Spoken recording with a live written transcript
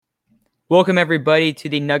Welcome, everybody, to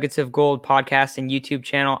the Nuggets of Gold podcast and YouTube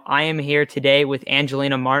channel. I am here today with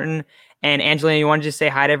Angelina Martin. And Angelina, you want to just say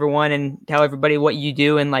hi to everyone and tell everybody what you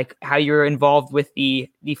do and like how you're involved with the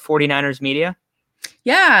 49ers media?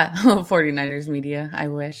 Yeah, 49ers media, I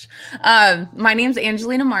wish. My name's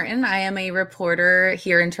Angelina Martin. I am a reporter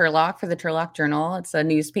here in Turlock for the Turlock Journal. It's a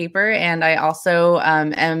newspaper. And I also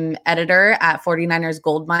am editor at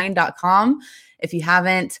 49ersgoldmine.com. If you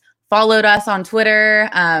haven't followed us on Twitter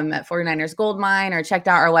at 49ers Goldmine or checked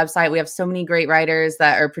out our website, we have so many great writers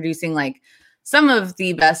that are producing like some of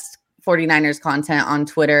the best 49ers content on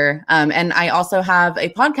Twitter. And I also have a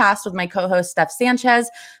podcast with my co-host, Steph Sanchez.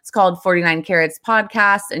 It's called 49 Carats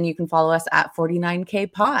Podcast, and you can follow us at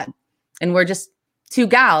 49K Pod. And we're just two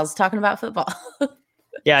gals talking about football.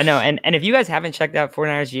 Yeah, no, and if you guys haven't checked out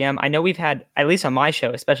 49ers GM, I know we've had, at least on my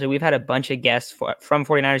show especially, we've had a bunch of guests from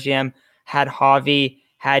 49ers GM, had Javi,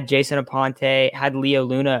 had Jason Aponte, had Leo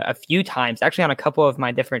Luna a few times, actually on a couple of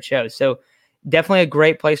my different shows. So definitely a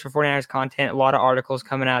great place for 49ers content. A lot of articles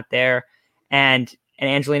coming out there. And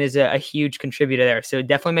Angelina is a huge contributor there. So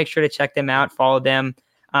definitely make sure to check them out, follow them.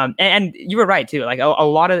 And you were right, too. Like a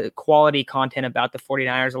lot of quality content about the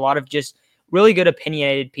 49ers, a lot of just really good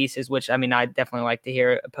opinionated pieces, which, I mean, I definitely like to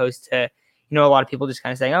hear, opposed to, a lot of people just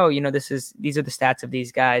kind of saying, oh, these are the stats of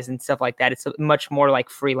these guys and stuff like that. It's much more like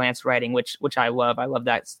freelance writing, which I love. I love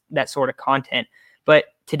that sort of content. But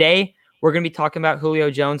today, we're going to be talking about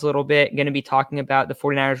Julio Jones a little bit, going to be talking about the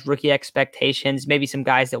 49ers rookie expectations, maybe some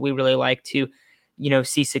guys that we really like to,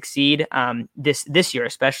 see succeed this year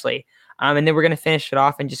especially. And then we're going to finish it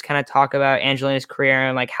off and just kind of talk about Angelina's career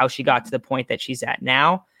and like how she got to the point that she's at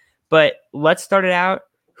now. But let's start it out.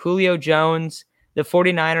 Julio Jones, the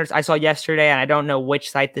 49ers, I saw yesterday, and I don't know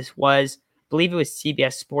which site this was. I believe it was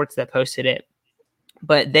CBS Sports that posted it.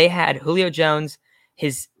 But they had Julio Jones.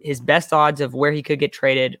 His best odds of where he could get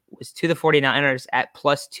traded was to the 49ers at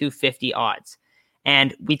plus 250 odds.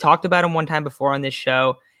 And we talked about him one time before on this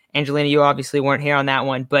show. Angelina, you obviously weren't here on that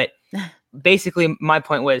one. But basically, my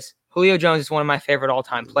point was Julio Jones is one of my favorite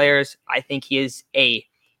all-time players. I think he is a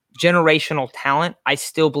generational talent. I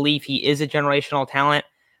still believe he is a generational talent.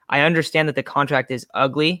 I understand that the contract is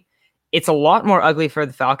ugly. It's a lot more ugly for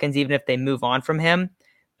the Falcons, even if they move on from him.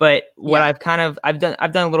 But what I've done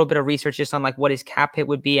a little bit of research just on like what his cap hit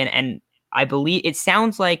would be. And I believe it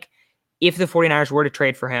sounds like if the 49ers were to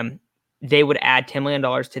trade for him, they would add $10 million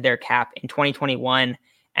to their cap in 2021.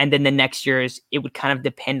 And then the next years, it would kind of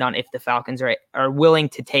depend on if the Falcons are willing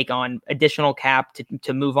to take on additional cap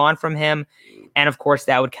to move on from him. And of course,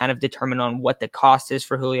 that would kind of determine on what the cost is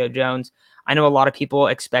for Julio Jones. I know a lot of people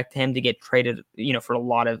expect him to get traded, for a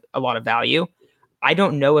lot of value. I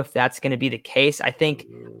don't know if that's going to be the case. I think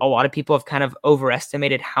a lot of people have kind of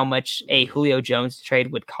overestimated how much a Julio Jones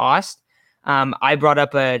trade would cost. I brought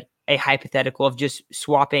up a hypothetical of just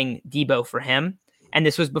swapping Debo for him, and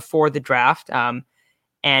this was before the draft.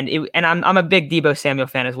 And I'm a big Debo Samuel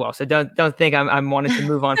fan as well, so don't think I'm wanting to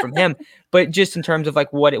move on from him. But just in terms of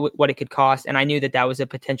like what it could cost, and I knew that was a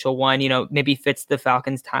potential one. Maybe fits the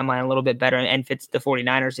Falcons' timeline a little bit better, and fits the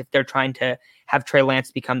 49ers if they're trying to have Trey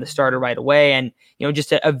Lance become the starter right away, and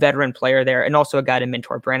just a veteran player there, and also a guy to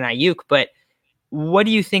mentor Brandon Ayuk. But what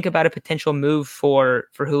do you think about a potential move for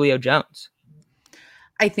Julio Jones?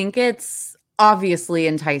 I think it's obviously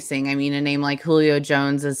enticing. I mean, a name like Julio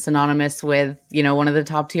Jones is synonymous with, one of the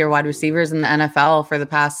top tier wide receivers in the NFL for the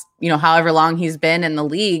past, however long he's been in the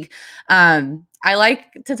league. I like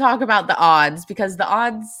to talk about the odds because the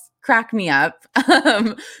odds crack me up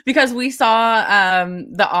because we saw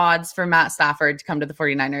the odds for Matt Stafford to come to the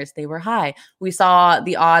 49ers. They were high. We saw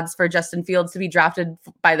the odds for Justin Fields to be drafted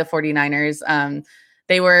by the 49ers.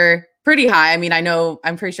 They were pretty high. I mean,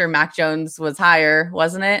 I'm pretty sure Mac Jones was higher,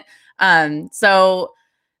 wasn't it? So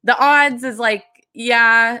the odds is like,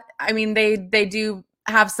 yeah, I mean, they do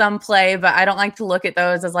have some play, but I don't like to look at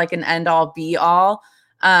those as like an end all be all.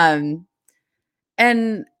 And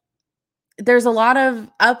there's a lot of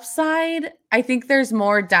upside. I think there's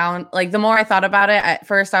more down. Like the more I thought about it at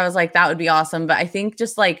first, I was like, that would be awesome. But I think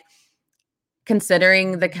just like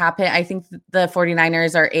considering the cap hit, I think the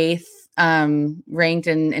 49ers are 8th ranked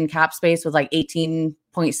in cap space with like 18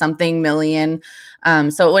 point something million.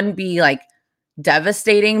 So it wouldn't be like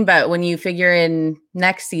devastating, but when you figure in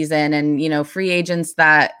next season and, free agents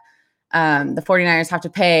that the 49ers have to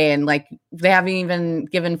pay, and like they haven't even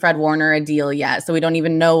given Fred Warner a deal yet. So we don't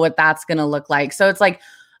even know what that's going to look like. So it's like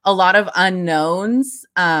a lot of unknowns.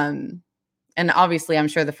 And obviously I'm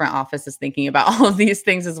sure the front office is thinking about all of these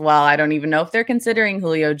things as well. I don't even know if they're considering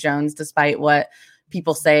Julio Jones, despite what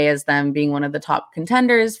people say as them being one of the top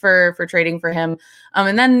contenders for trading for him.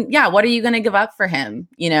 And then, yeah, what are you going to give up for him?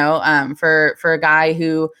 For a guy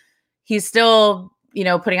who he's still,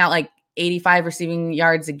 putting out like 85 receiving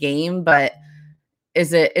yards a game, but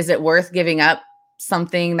is it worth giving up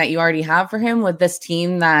something that you already have for him with this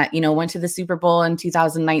team that, went to the Super Bowl in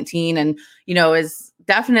 2019 and, is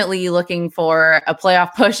definitely looking for a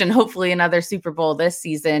playoff push and hopefully another Super Bowl this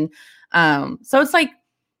season. So it's like,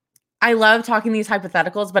 I love talking these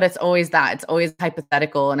hypotheticals, but it's always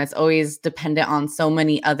hypothetical and it's always dependent on so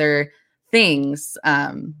many other things.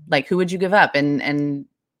 Like who would you give up and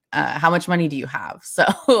how much money do you have? So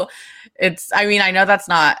I know that's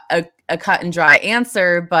not a cut and dry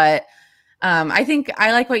answer, but I think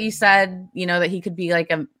I like what you said, that he could be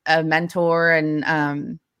like a mentor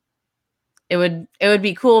and it would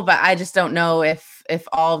be cool, but I just don't know if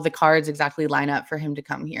all of the cards exactly line up for him to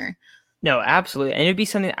come here. No, absolutely. And it'd be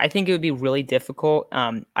something, I think it would be really difficult.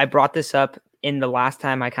 I brought this up in the last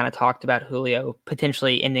time I kind of talked about Julio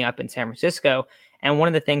potentially ending up in San Francisco. And one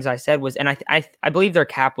of the things I said was, and I believe their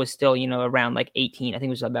cap was still, around like 18, I think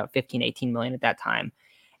it was about 15, 18 million at that time.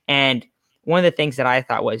 And one of the things that I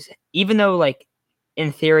thought was, even though like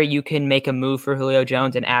in theory you can make a move for Julio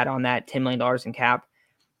Jones and add on that $10 million in cap,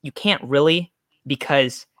 you can't really,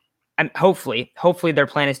 because hopefully their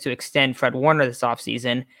plan is to extend Fred Warner this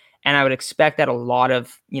offseason. And I would expect that a lot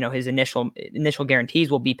of, his initial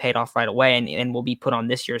guarantees will be paid off right away and will be put on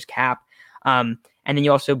this year's cap. And then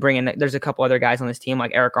you also bring in, there's a couple other guys on this team,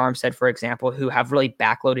 like Eric Armstead, for example, who have really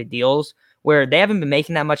backloaded deals where they haven't been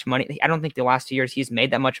making that much money. I don't think the last 2 years he's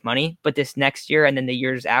made that much money, but this next year and then the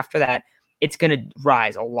years after that, it's going to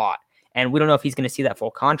rise a lot. And we don't know if he's going to see that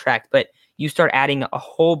full contract, but you start adding a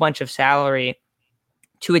whole bunch of salary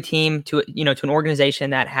to a team, to an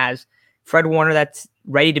organization that has Fred Warner that's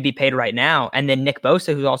ready to be paid right now, and then Nick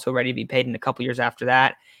Bosa, who's also ready to be paid in a couple years after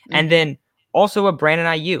that, and then also a Brandon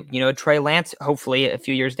Ayuk, a Trey Lance, hopefully a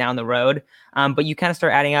few years down the road. But you kind of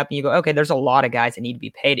start adding up and you go, okay, there's a lot of guys that need to be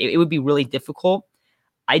paid. It would be really difficult.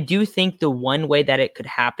 I do think the one way that it could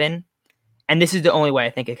happen, and this is the only way I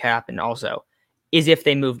think it could happen also, is if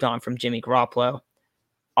they moved on from Jimmy Garoppolo.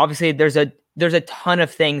 Obviously, there's a ton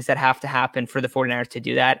of things that have to happen for the 49ers to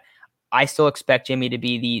do that. I still expect Jimmy to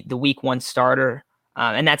be the week one starter.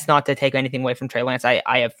 And that's not to take anything away from Trey Lance. I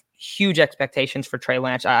have huge expectations for Trey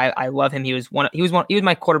Lance. I love him. He was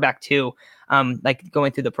my quarterback too. Like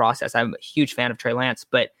going through the process, I'm a huge fan of Trey Lance,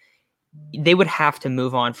 but they would have to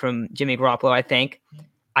move on from Jimmy Garoppolo, I think.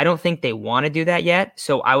 I don't think they want to do that yet.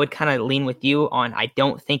 So I would kind of lean with you on, I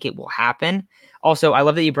don't think it will happen. Also, I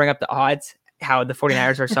love that you bring up the odds, how the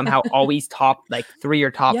 49ers are somehow always top like 3 or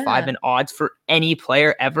top 5 in odds for any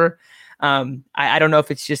player ever. I don't know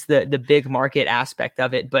if it's just the big market aspect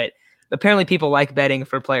of it, but apparently people like betting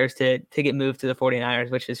for players to get moved to the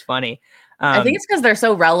 49ers, which is funny. I think it's because they're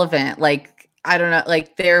so relevant. Like, I don't know,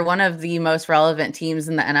 like they're one of the most relevant teams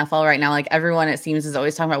in the NFL right now. Like everyone, it seems, is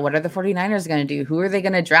always talking about what are the 49ers going to do? Who are they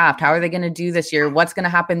going to draft? How are they going to do this year? What's going to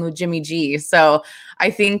happen with Jimmy G? So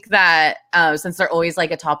I think that since they're always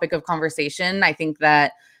like a topic of conversation, I think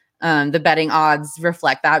that the betting odds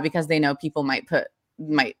reflect that because they know people might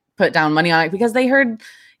put down money on it because they heard,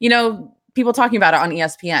 people talking about it on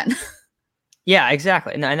ESPN. Yeah,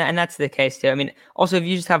 exactly. And that's the case too. I mean, also if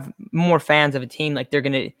you just have more fans of a team, like they're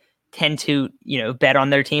going to tend to, bet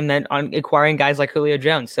on their team than on acquiring guys like Julio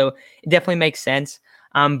Jones. So it definitely makes sense.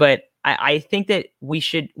 But I think that we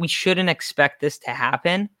shouldn't expect this to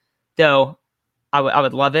happen, though. I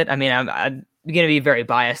would love it. I mean, I'm going to be very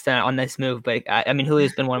biased on this move, but I mean,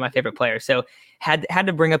 Julio's been one of my favorite players. So had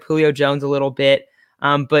to bring up Julio Jones a little bit.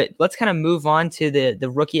 But let's kind of move on to the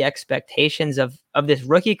rookie expectations of this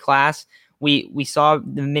rookie class. We saw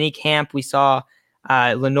the mini camp. We saw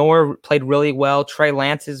Lenore played really well. Trey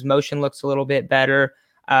Lance's motion looks a little bit better.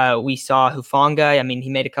 We saw Hufanga. I mean, he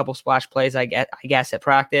made a couple splash plays, I guess, at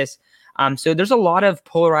practice. So there's a lot of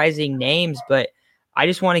polarizing names, but I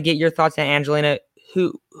just want to get your thoughts on Angelina.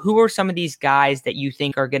 Who are some of these guys that you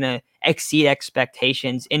think are going to exceed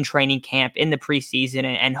expectations in training camp, in the preseason,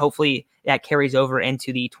 and hopefully that carries over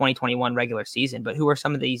into the 2021 regular season? But who are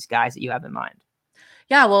some of these guys that you have in mind?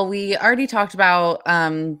 Yeah, well, we already talked about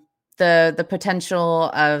the potential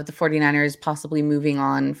of the 49ers possibly moving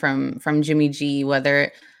on from Jimmy G,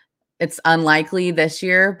 whether it's unlikely this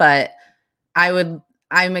year, but I'm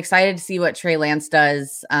excited to see what Trey Lance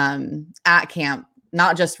does at camp,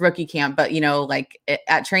 not just rookie camp, but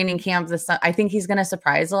at training camp I think he's going to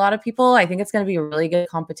surprise a lot of people. I think it's going to be a really good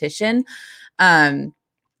competition. And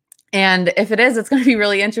if it is, it's going to be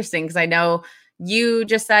really interesting because I know, you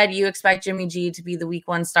just said you expect Jimmy G to be the week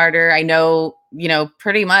 1 starter. I know,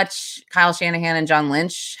 pretty much Kyle Shanahan and John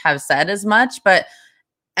Lynch have said as much, but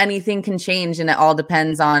anything can change, and it all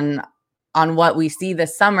depends on what we see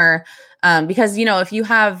this summer. Because, if you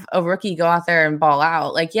have a rookie go out there and ball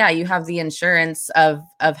out, like, yeah, you have the insurance of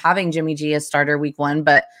having Jimmy G as starter week 1,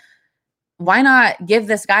 but why not give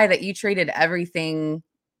this guy that you traded everything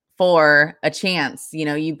for a chance?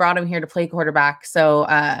 You brought him here to play quarterback. So,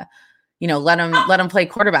 let him play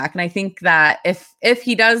quarterback. And I think that if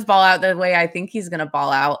he does ball out the way I think he's going to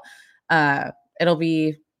ball out, it'll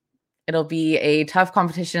be a tough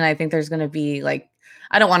competition. I think there's going to be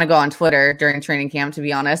I don't want to go on Twitter during training camp, to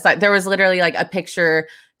be honest. There was literally a picture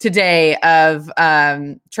today of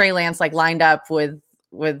Trey Lance lined up with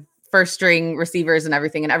first string receivers and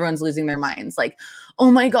everything, and everyone's losing their minds.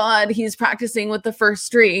 Oh my God, he's practicing with the first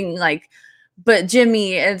string. But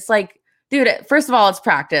Jimmy, it's dude, first of all, it's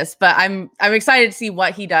practice, but I'm excited to see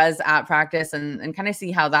what he does at practice and kind of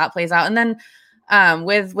see how that plays out. And then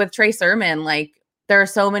with Trey Sermon, there are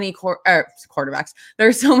so many quarterbacks. There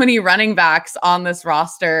are so many running backs on this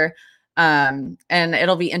roster. And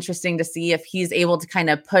it'll be interesting to see if he's able to kind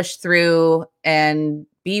of push through and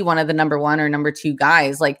be one of the number 1 or number 2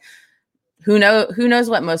 guys. Who knows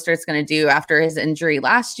what Mostert's going to do after his injury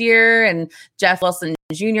last year. And Jeff Wilson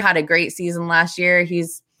Jr. had a great season last year.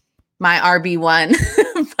 He's my RB1,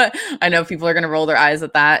 but I know people are going to roll their eyes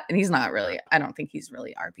at that. And he's not really, I don't think he's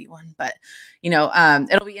really RB1, but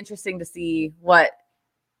it'll be interesting to see what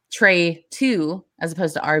Trey 2, as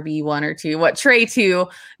opposed to RB1 or 2, what Trey 2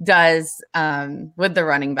 does with the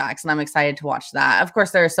running backs. And I'm excited to watch that. Of course,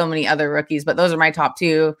 there are so many other rookies, but those are my top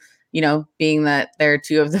 2, being that they're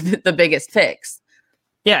 2 of the biggest picks.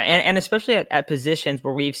 Yeah, and especially at positions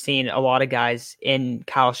where we've seen a lot of guys in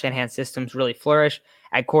Kyle Shanahan's systems really flourish.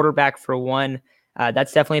 At quarterback, for one,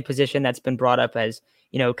 that's definitely a position that's been brought up as,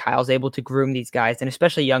 Kyle's able to groom these guys, and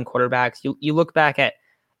especially young quarterbacks. You look back at,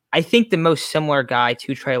 I think the most similar guy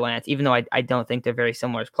to Trey Lance, even though I don't think they're very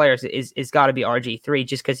similar as players, is got to be RG3,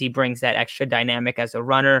 just because he brings that extra dynamic as a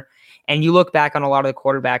runner. And you look back on a lot of the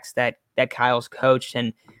quarterbacks that Kyle's coached,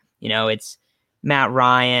 and, it's Matt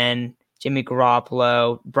Ryan, Jimmy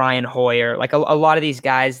Garoppolo, Brian Hoyer, a lot of these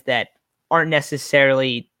guys that aren't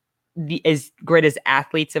necessarily as great as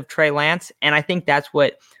athletes of Trey Lance. And I think that's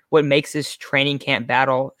what makes this training camp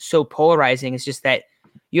battle so polarizing, is just that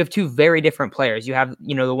you have 2 very different players. You have,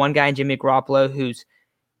 the one guy in Jimmy Garoppolo who's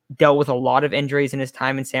dealt with a lot of injuries in his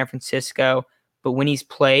time in San Francisco, but when he's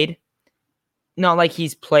played, not like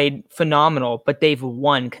he's played phenomenal, but they've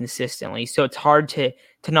won consistently. So it's hard to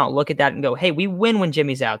not look at that and go, hey, we win when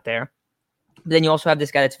Jimmy's out there. But then you also have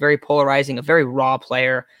this guy that's very polarizing, a very raw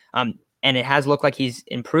player. And it has looked like he's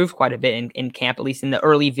improved quite a bit in camp, at least in the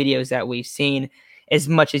early videos that we've seen, as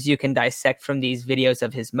much as you can dissect from these videos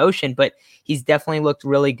of his motion. But he's definitely looked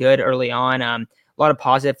really good early on. A lot of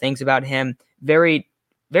positive things about him. Very,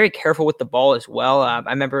 very careful with the ball as well. I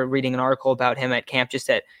remember reading an article about him at camp, just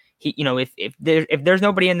that he, if there's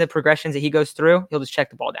nobody in the progressions that he goes through, he'll just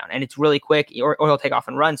check the ball down, and it's really quick, or he'll take off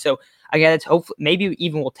and run. So again, it's hopefully maybe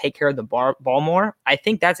even will take care of the ball more. I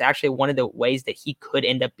think that's actually one of the ways that he could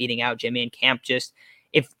end up beating out Jimmy in camp. Just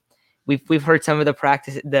if we've heard some of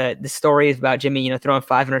the stories about Jimmy, throwing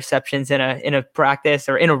 5 interceptions in a practice,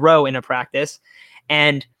 or in a row in a practice,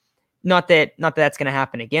 and not that that's going to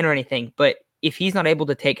happen again or anything, but if he's not able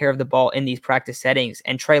to take care of the ball in these practice settings,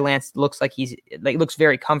 and Trey Lance looks like looks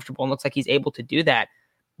very comfortable and looks like he's able to do that,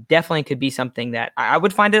 definitely could be something that I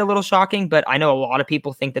would find it a little shocking. But I know a lot of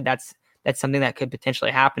people think that that's something that could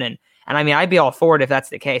potentially happen. And I mean, I'd be all for it if that's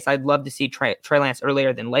the case. I'd love to see Trey Lance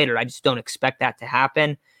earlier than later. I just don't expect that to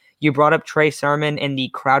happen. You brought up Trey Sermon in the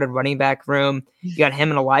crowded running back room. You got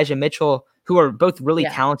him and Elijah Mitchell, who are both really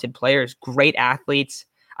talented players, great athletes.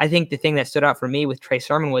 I think the thing that stood out for me with Trey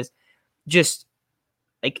Sermon was just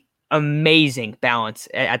amazing balance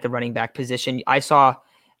at the running back position.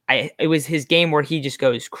 It was his game where he just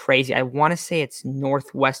goes crazy. I want to say it's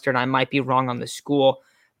Northwestern. I might be wrong on the school,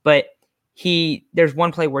 but there's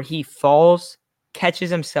one play where he falls,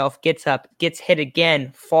 catches himself, gets up, gets hit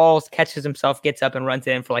again, falls, catches himself, gets up, and runs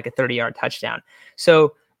it in for a 30-yard touchdown.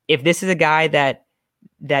 So if this is a guy that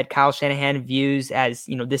Kyle Shanahan views as,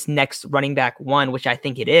 this next running back 1, which I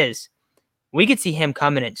think it is, we could see him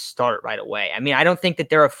come in and start right away. I mean, I don't think that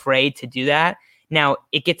they're afraid to do that. Now,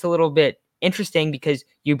 it gets a little bit interesting because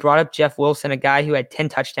you brought up Jeff Wilson, a guy who had 10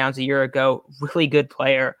 touchdowns a year ago, really good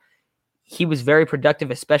player. He was very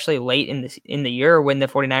productive, especially late in the year when the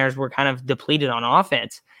 49ers were kind of depleted on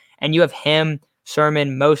offense. And you have him,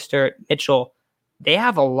 Sermon, Mostert, Mitchell. They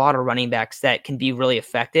have a lot of running backs that can be really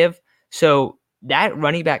effective. So that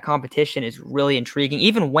running back competition is really intriguing.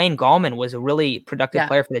 Even Wayne Gallman was a really productive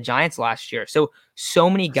player for the Giants last year. So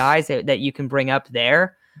many guys that you can bring up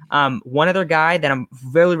there. One other guy that I'm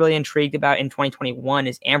really, really intrigued about in 2021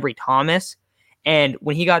 is Ambry Thomas. And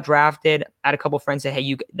when he got drafted, I had a couple friends say,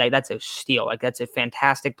 hey, that's a steal. Like, that's a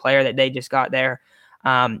fantastic player that they just got there.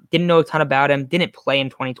 Didn't know a ton about him. Didn't play in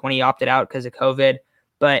 2020. Opted out because of COVID.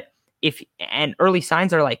 But and early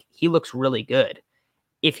signs are like he looks really good.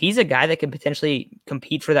 If he's a guy that can potentially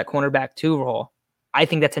compete for that cornerback 2 role, I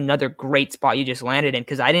think that's another great spot you just landed in,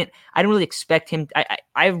 because I didn't really expect him.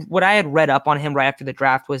 What I had read up on him right after the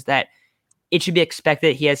draft was that it should be expected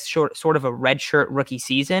that he has sort of a redshirt rookie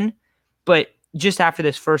season, but just after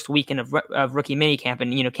this first weekend of rookie minicamp,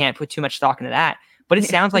 and can't put too much stock into that. But it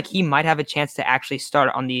sounds like he might have a chance to actually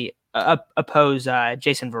start on the oppose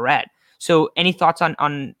Jason Verrett. So, any thoughts on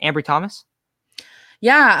Ambry Thomas?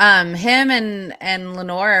 Yeah, him and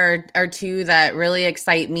Lenoir are 2 that really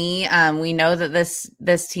excite me. We know that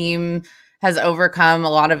this team has overcome a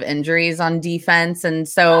lot of injuries on defense, and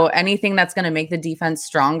so anything that's going to make the defense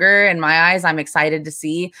stronger, in my eyes, I'm excited to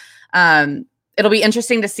see. It'll be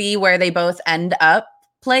interesting to see where they both end up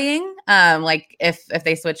playing. Like if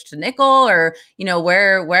they switch to nickel, or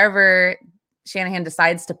wherever Shanahan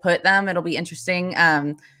decides to put them, it'll be interesting.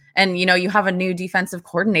 And, you have a new defensive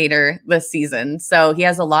coordinator this season, so he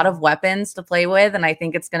has a lot of weapons to play with. And I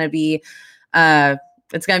think it's going to be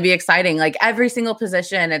exciting. Like every single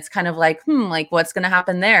position, it's kind of like, like what's going to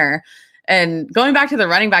happen there? And going back to the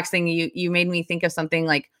running backs thing, you made me think of something.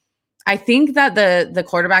 Like, I think that the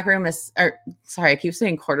quarterback room I keep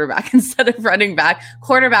saying quarterback instead of running back.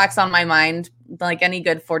 Quarterback's on my mind, like any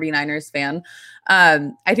good 49ers fan.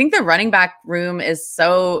 I think the running back room is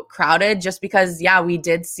so crowded just because, we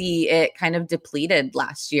did see it kind of depleted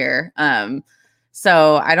last year.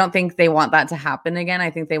 So I don't think they want that to happen again. I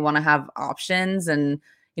think they want to have options, and,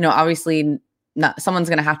 obviously someone's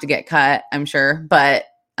going to have to get cut, I'm sure, but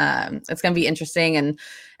it's going to be interesting. And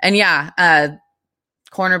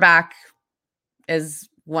cornerback is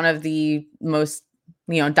one of the most,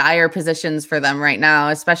 dire positions for them right now,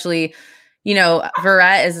 especially,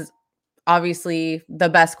 Verrett is obviously the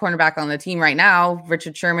best cornerback on the team right now.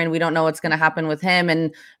 Richard Sherman, we don't know what's going to happen with him,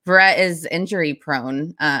 and Verrett is injury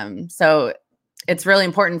prone. So it's really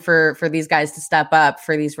important for these guys to step up,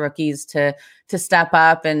 for these rookies to step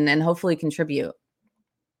up and hopefully contribute.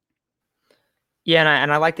 Yeah,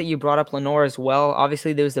 and I like that you brought up Lenoir as well.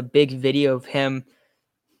 Obviously, there was a big video of him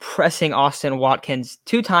pressing Austin Watkins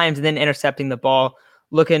 2 times and then intercepting the ball,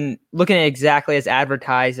 looking exactly as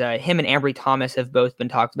advertised. Him and Ambry Thomas have both been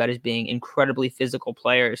talked about as being incredibly physical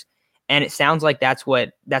players, and it sounds like that's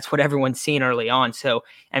what everyone's seen early on. So,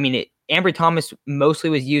 I mean, Ambry Thomas mostly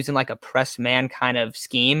was used in like a press man kind of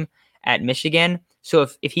scheme at Michigan. So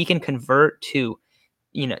if he can convert to,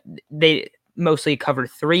 they mostly cover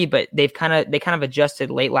 3, but they kind of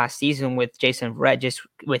adjusted late last season with Jason Verrett, just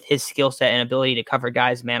with his skill set and ability to cover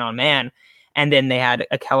guys man on man. And then they had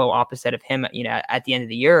Akello opposite of him, at the end of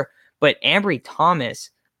the year. But Ambry Thomas,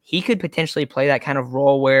 he could potentially play that kind of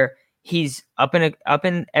role where he's up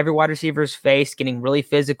in every wide receiver's face, getting really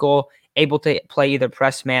physical, able to play either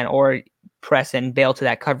press man or press and bail to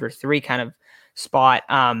that cover 3 kind of spot.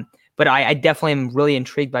 But I definitely am really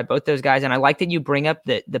intrigued by both those guys. And I like that you bring up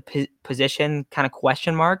the position kind of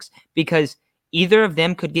question marks, because either of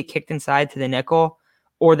them could get kicked inside to the nickel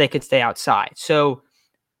or they could stay outside. So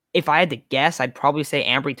if I had to guess, I'd probably say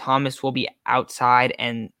Ambry Thomas will be outside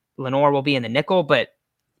and Lenoir will be in the nickel, but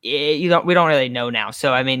we don't really know now.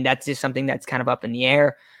 So, I mean, that's just something that's kind of up in the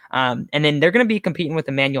air. And then they're going to be competing with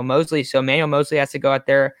Emmanuel Moseley. So Emmanuel Moseley has to go out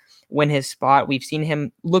there, win his spot. We've seen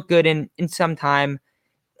him look good in some time.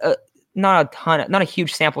 Not a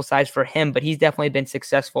huge sample size for him, but he's definitely been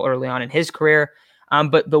successful early on in his career.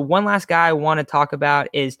 But the one last guy I want to talk about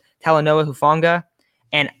is Talanoa Hufanga.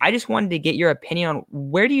 And I just wanted to get your opinion on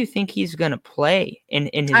where do you think he's going to play in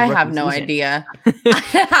his I have no season? idea.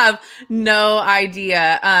 I have no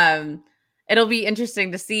idea. It'll be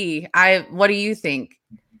interesting to see. What do you think?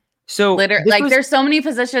 So there's so many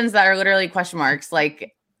positions that are literally question marks.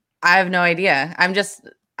 Like, I have no idea. I'm just,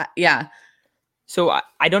 yeah. So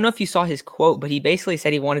I don't know if you saw his quote, but he basically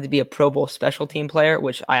said he wanted to be a Pro Bowl special team player,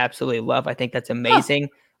 which I absolutely love. I think that's amazing.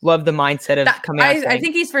 Huh. Love the mindset of coming out. I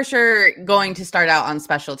think he's for sure going to start out on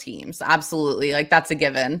special teams. Absolutely. Like, that's a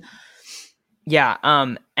given. Yeah.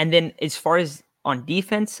 And then as far as on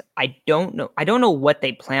defense, I don't know what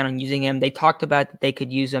they plan on using him. They talked about that they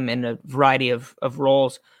could use him in a variety of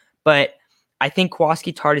roles, but I think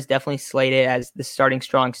Kowalski Tart is definitely slated as the starting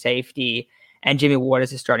strong safety and Jimmy Ward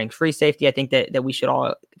is the starting free safety. I think that we should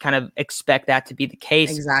all kind of expect that to be the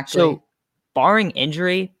case. Exactly. So barring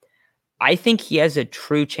injury, I think he has a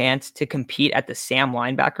true chance to compete at the Sam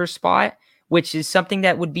linebacker spot, which is something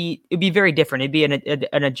that it'd be very different. It'd be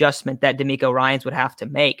an adjustment that DeMeco Ryans would have to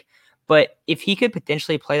make. But if he could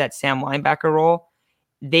potentially play that Sam linebacker role,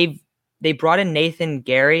 they brought in Nathan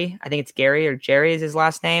Gary. I think it's Gary or Jerry is his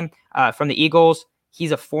last name, from the Eagles.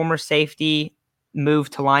 He's a former safety,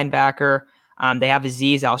 moved to linebacker. They have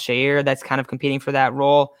Azeez Al-Shaair that's kind of competing for that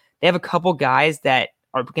role. They have a couple guys that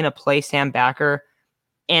are going to play Sam backer.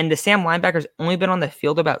 And the Sam linebacker's only been on the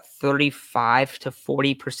field about 35 to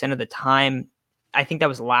 40% of the time. I think that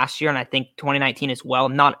was last year, and I think 2019 as well.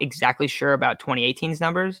 I'm not exactly sure about 2018's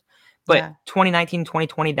numbers, but 2019,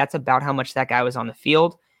 2020, that's about how much that guy was on the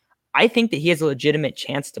field. I think that he has a legitimate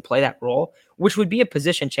chance to play that role, which would be a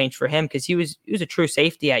position change for him because he was a true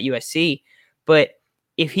safety at USC. But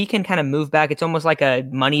if he can kind of move back, it's almost like a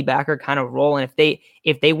money backer kind of role. And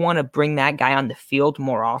if they want to bring that guy on the field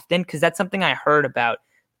more often, because that's something I heard about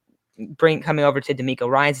coming over to DeMeco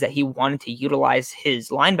Ryans, that he wanted to utilize his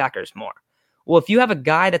linebackers more. Well, if you have a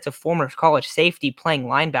guy that's a former college safety playing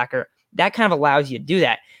linebacker, that kind of allows you to do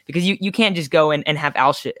that because you can't just go and have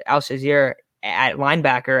Al-Shaair at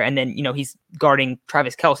linebacker and then, he's guarding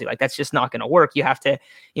Travis Kelce. Like, that's just not going to work. You have to,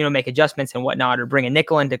 make adjustments and whatnot, or bring a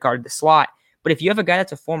nickel in to guard the slot. But if you have a guy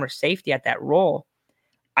that's a former safety at that role,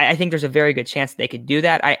 I think there's a very good chance they could do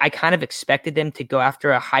that. I kind of expected them to go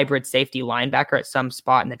after a hybrid safety linebacker at some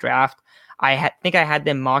spot in the draft. I think I had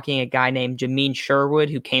them mocking a guy named Jameen Sherwood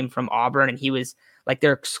who came from Auburn, and he was like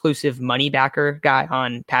their exclusive money backer guy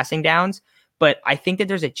on passing downs. But I think that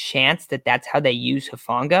there's a chance that that's how they use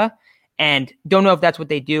Hufanga, and don't know if that's what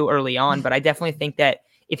they do early on, but I definitely think that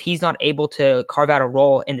if he's not able to carve out a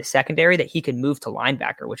role in the secondary, that he could move to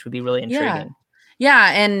linebacker, which would be really intriguing.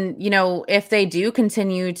 Yeah. And, if they do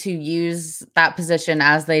continue to use that position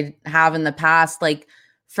as they have in the past, like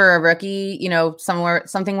for a rookie,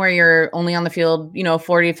 something where you're only on the field,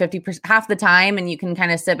 40, 50%, half the time, and you can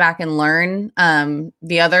kind of sit back and learn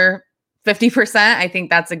the other 50%. I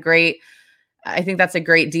think that's a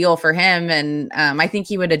great deal for him. And I think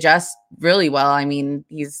he would adjust really well. I mean,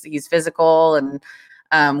 he's physical, and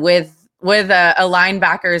with a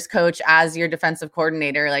linebackers coach as your defensive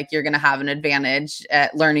coordinator, like, you're going to have an advantage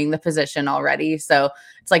at learning the position already. So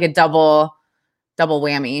it's like a double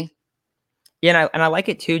whammy. Yeah, and I like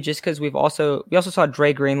it too, just because we also saw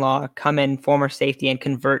Dre Greenlaw come in, former safety, and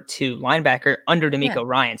convert to linebacker under DeMeco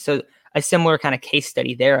Ryans. So a similar kind of case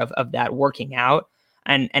study there of that working out.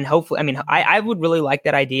 And hopefully, I mean, I would really like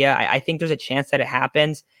that idea. I think there's a chance that it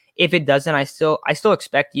happens. If it doesn't, I still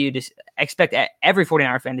expect every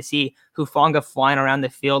 49er fan to see Hufanga flying around the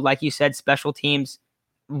field. Like you said, special teams,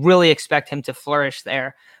 really expect him to flourish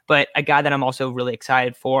there. But a guy that I'm also really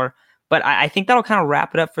excited for. But I think that'll kind of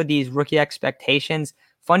wrap it up for these rookie expectations.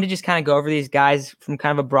 Fun to just kind of go over these guys from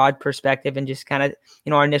kind of a broad perspective and just kind of,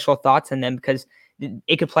 our initial thoughts on them, because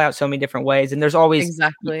it could play out so many different ways. And there's always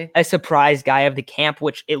a surprise guy of the camp,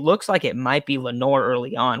 which it looks like it might be Lenoir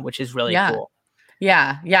early on, which is really cool.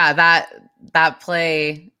 Yeah. That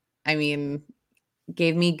play, I mean,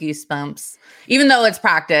 gave me goosebumps, even though it's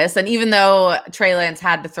practice. And even though Trey Lance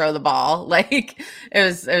had to throw the ball, like, it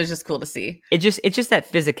was just cool to see. It's just that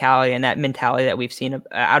physicality and that mentality that we've seen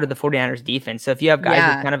out of the 49ers defense. So if you have guys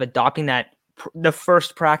who are kind of adopting that the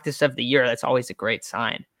first practice of the year, that's always a great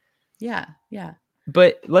sign. Yeah.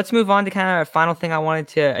 But let's move on to kind of a final thing I wanted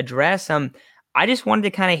to address. I just wanted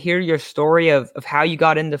to kind of hear your story of how you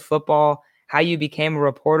got into football, how you became a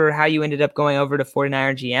reporter, how you ended up going over to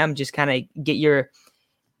 49er GM, just kind of get your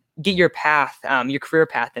path, your career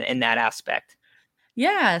path in that aspect.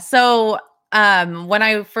 Yeah. So when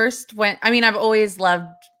I first went, I mean, I've always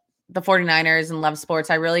loved the 49ers and loved sports.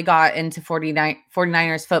 I really got into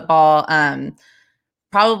 49ers football.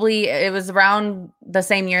 Probably it was around the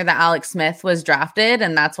same year that Alex Smith was drafted.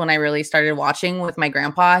 And that's when I really started watching with my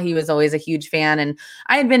grandpa. He was always a huge fan. And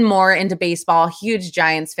I had been more into baseball, huge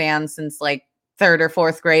Giants fan since like third or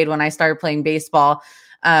fourth grade when I started playing baseball.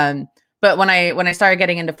 But when I started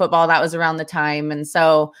getting into football, that was around the time. And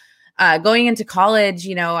so going into college,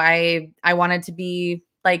 I wanted to be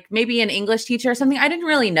like maybe an English teacher or something. I didn't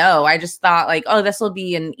really know. I just thought like, oh, this will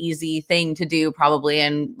be an easy thing to do probably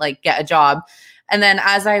and like get a job. And then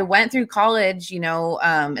as I went through college, in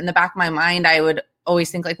the back of my mind, I would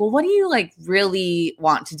always think like, well, what do you like really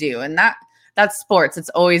want to do? And that's sports. It's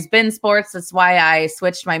always been sports. That's why I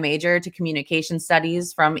switched my major to communication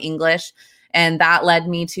studies from English. And that led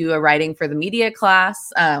me to a writing for the media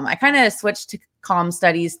class. I kind of switched to comm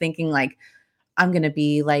studies thinking like, I'm going to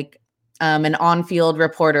be like an on-field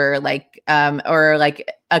reporter, like, or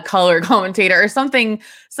like a color commentator or something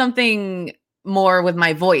more with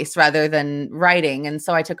my voice rather than writing. And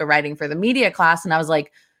so I took a writing for the media class, and I was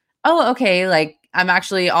like, oh, okay, like I'm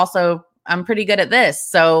pretty good at this.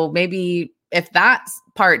 So maybe if that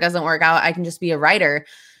part doesn't work out, I can just be a writer.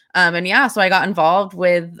 And yeah, so I got involved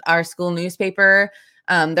with our school newspaper.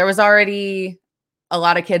 There was already a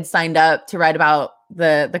lot of kids signed up to write about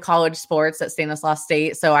the college sports at Stanislaus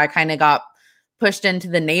State. So I kind of got pushed into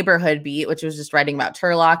the neighborhood beat, which was just writing about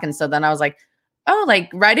Turlock. And so then I was like, oh, like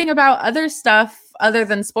writing about other stuff other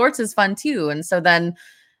than sports is fun too. And so then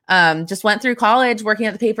just went through college working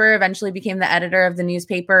at the paper, eventually became the editor of the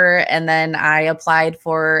newspaper. And then I applied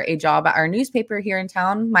for a job at our newspaper here in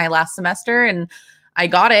town my last semester, and I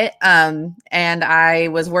got it. And I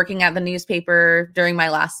was working at the newspaper during my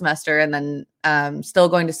last semester, and then still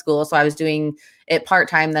going to school. So I was doing it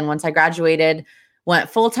part-time. Then once I graduated, went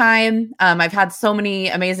full-time. I've had so many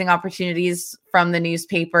amazing opportunities from the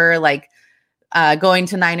newspaper, like going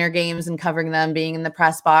to Niner games and covering them, being in the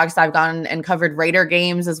press box. I've gone and covered Raider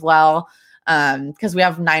games as well, because we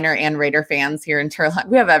have Niner and Raider fans here in Turlock.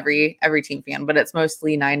 We have every team fan, but it's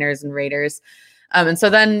mostly Niners and Raiders. And so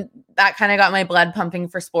then that kind of got my blood pumping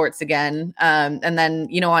for sports again. And then,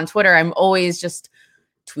 on Twitter, I'm always just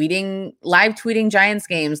live tweeting Giants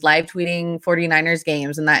games, live tweeting 49ers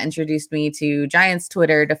games. And that introduced me to Giants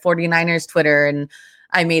Twitter, to 49ers Twitter. And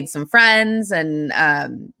I made some friends, and,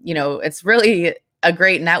 it's really a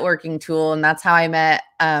great networking tool. And that's how I met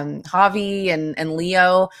Javi and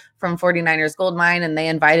Leo from 49ers Goldmine. And they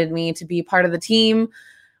invited me to be part of the team,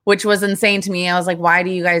 which was insane to me. I was like, why do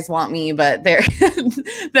you guys want me? But they're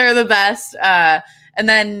the best. And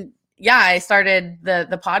then, yeah, I started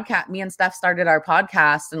the podcast. Me and Steph started our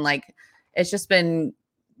podcast, and like, it's just been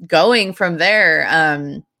going from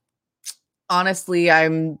there. Honestly,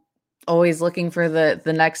 I'm always looking for the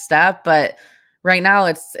next step, but right now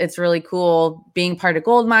it's really cool being part of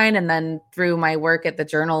Goldmine. And then through my work at the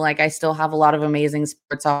Journal, like I still have a lot of amazing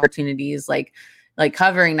sports opportunities, like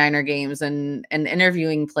covering Niner games and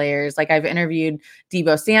interviewing players. Like I've interviewed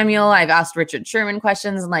Deebo Samuel. I've asked Richard Sherman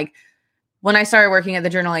questions. And like, when I started working at the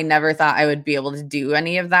Journal, I never thought I would be able to do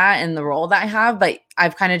any of that in the role that I have, but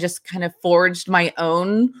I've kind of forged my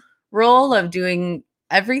own role of doing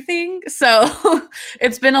everything. So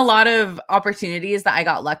it's been a lot of opportunities that I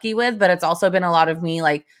got lucky with, but it's also been a lot of me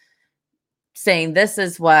like saying, this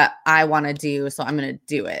is what I want to do, so I'm going to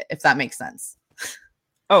do it, if that makes sense.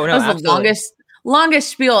 Oh, no, that was the longest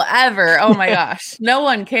spiel ever. Oh my gosh. No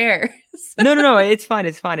one cares. No. It's fine.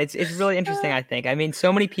 It's fine. It's really interesting, I think. I mean,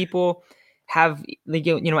 so many people have,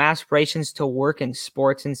 aspirations to work in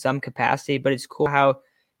sports in some capacity, but it's cool how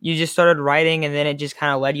you just started writing and then it just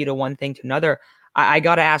kind of led you to one thing to another. I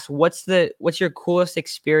got to ask, what's your coolest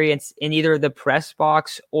experience in either the press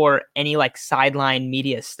box or any like sideline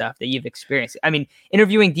media stuff that you've experienced? I mean,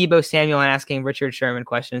 interviewing Deebo Samuel and asking Richard Sherman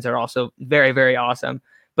questions are also very, very awesome.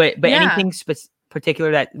 But yeah. Anything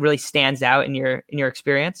particular that really stands out in your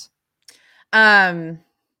experience?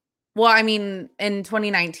 Well, I mean, in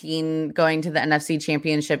 2019, going to the NFC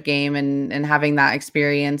Championship game and having that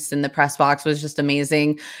experience in the press box was just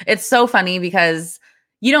amazing. It's so funny because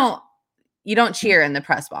you don't cheer in the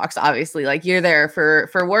press box, obviously. Like you're there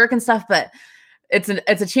for work and stuff, but it's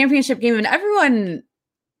a championship game, and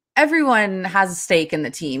everyone has a stake in the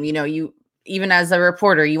team. You even as a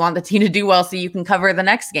reporter, you want the team to do well so you can cover the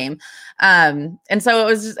next game. And so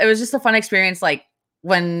it was just a fun experience. Like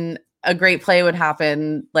when a great play would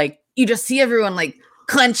happen, like you just see everyone like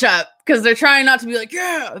clench up because they're trying not to be like,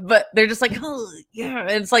 yeah, but they're just like, oh yeah. And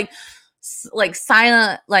it's like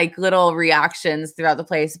silent, like little reactions throughout the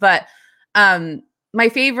place. But my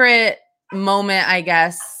favorite moment, I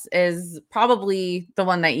guess, is probably the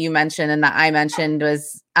one that you mentioned and that I mentioned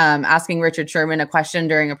was asking Richard Sherman a question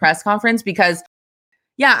during a press conference, because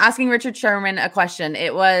asking Richard Sherman a question,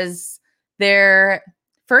 it was their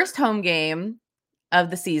first home game of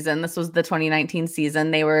the season. This was the 2019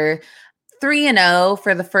 season. They were 3-0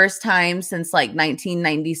 for the first time since like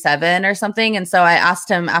 1997 or something. And so I asked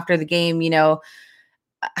him after the game,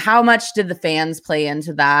 how much did the fans play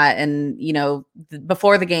into that? And,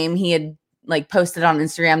 before the game, he had like posted on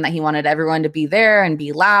Instagram that he wanted everyone to be there and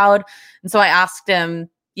be loud. And so I asked him,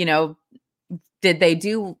 did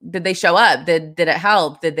they show up? Did it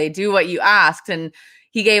help? Did they do what you asked? And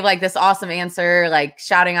he gave like this awesome answer, like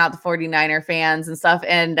shouting out the 49er fans and stuff.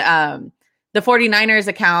 And the 49ers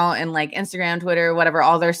account and like Instagram, Twitter, whatever,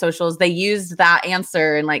 all their socials, they used that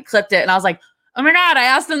answer and like clipped it. And I was like, oh my God, I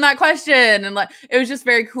asked him that question. And like, it was just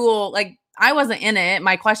very cool. Like I wasn't in it.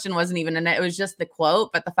 My question wasn't even in it. It was just the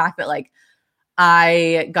quote. But the fact that like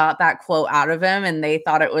I got that quote out of him and they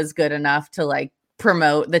thought it was good enough to like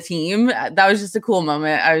promote the team. That was just a cool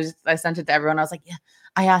moment. I sent it to everyone. I was like, yeah,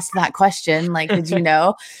 I asked that question. Like, did you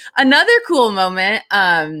know? Another cool moment.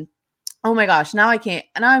 Oh my gosh, now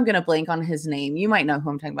I'm gonna blank on his name. You might know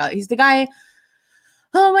who I'm talking about. He's the guy.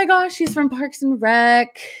 Oh my gosh, he's from Parks and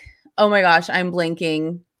Rec. Oh my gosh, I'm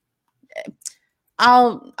blanking.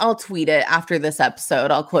 I'll tweet it after this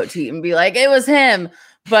episode. I'll quote tweet and be like, it was him.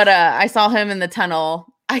 But I saw him in the tunnel.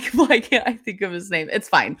 Why can't I think of his name? It's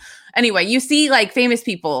fine. Anyway, you see like famous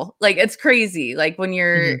people. Like it's crazy. Like when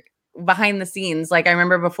you're behind the scenes. Like I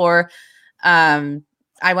remember before I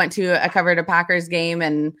covered a Packers game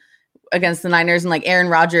and against the Niners, and like Aaron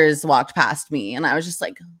Rodgers walked past me, and I was just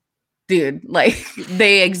like, dude, like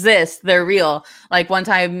they exist, they're real. Like one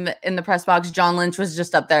time in the press box, John Lynch was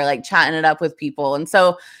just up there like chatting it up with people. And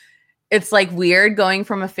so it's like weird going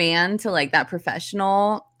from a fan to like that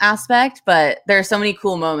professional aspect, but there are so many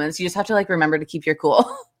cool moments. You just have to like remember to keep your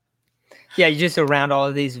cool. Yeah, you're just around all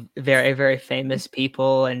of these very, very famous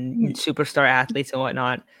people and superstar athletes and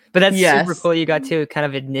whatnot. But that's super cool. You got to kind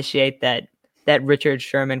of initiate that Richard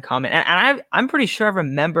Sherman comment. And I'm pretty sure I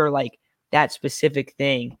remember like that specific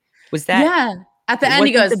thing. Was that? Yeah. At the end,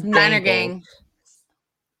 he goes, Niner gang.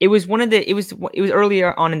 It was it was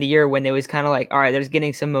earlier on in the year when it was kind of like, all right, there's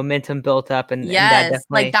getting some momentum built up. And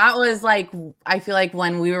like that was like, I feel like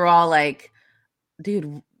when we were all like,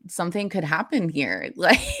 dude, something could happen here.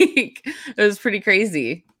 Like it was pretty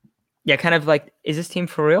crazy. Yeah. Kind of like, is this team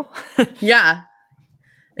for real? Yeah,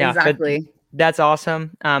 exactly. That's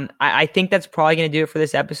awesome. I think that's probably going to do it for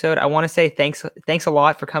this episode. I want to say thanks a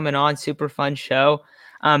lot for coming on. Super fun show.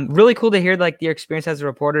 Really cool to hear like your experience as a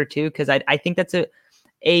reporter too, because I think that's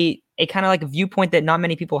a kind of like a viewpoint that not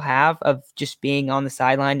many people have of just being on the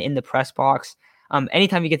sideline in the press box.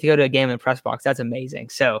 Anytime you get to go to a game in the press box, that's amazing.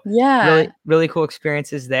 So yeah, really, really cool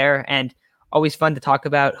experiences there, and always fun to talk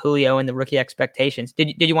about Julio and the rookie expectations.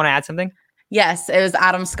 Did you want to add something? Yes, it was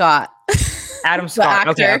Adam Scott. Adam Scott.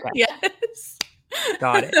 Okay. Yes.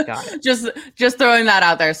 Got it. Just throwing that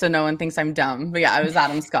out there so no one thinks I'm dumb. But yeah, it was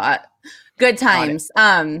Adam Scott. Good times.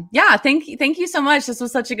 Yeah, thank you so much. This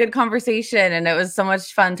was such a good conversation, and it was so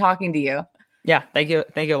much fun talking to you. Yeah, thank you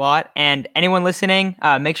a lot. And anyone listening,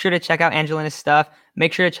 make sure to check out Angelina's stuff.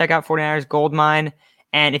 Make sure to check out 49ers Goldmine.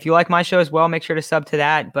 And if you like my show as well, make sure to sub to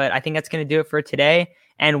that. But I think that's going to do it for today.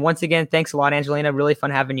 And once again, thanks a lot, Angelina. Really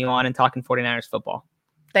fun having you on and talking 49ers football.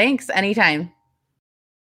 Thanks. Anytime.